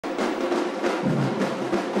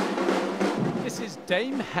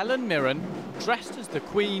Dame Helen Mirren, dressed as the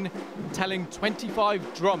Queen, telling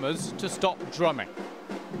 25 drummers to stop drumming.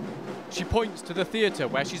 She points to the theatre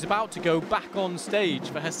where she's about to go back on stage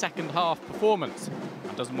for her second half performance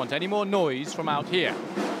and doesn't want any more noise from out here.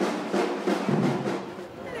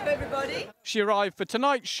 Hello everybody. She arrived for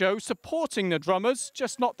tonight's show supporting the drummers,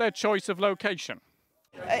 just not their choice of location.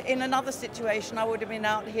 In another situation I would have been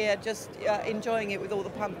out here just enjoying it with all the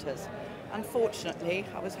punters. Unfortunately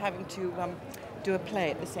I was having to do a play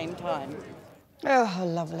at the same time. Oh, how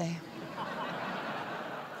lovely.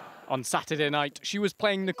 On Saturday night, she was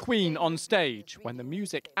playing the Queen on stage when the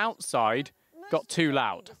music outside got too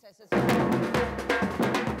loud.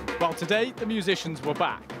 Well, today the musicians were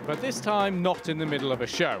back, but this time not in the middle of a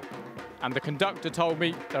show. And the conductor told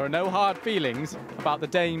me there are no hard feelings about the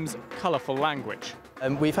Dame's colourful language.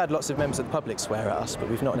 We've had lots of members of the public swear at us, but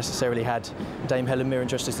we've not necessarily had Dame Helen Mirren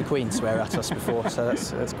dressed as the Queen swear at us before, so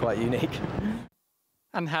that's quite unique.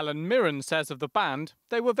 And Helen Mirren says of the band,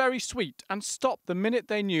 they were very sweet and stopped the minute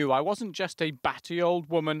they knew I wasn't just a batty old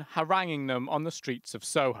woman haranguing them on the streets of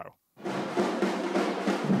Soho.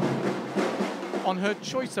 On her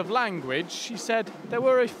choice of language, she said there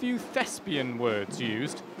were a few thespian words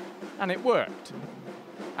used, and it worked.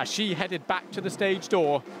 As she headed back to the stage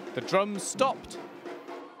door, the drums stopped,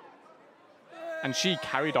 and she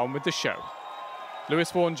carried on with the show.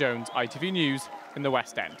 Lewis Vaughan-Jones, ITV News in the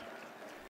West End.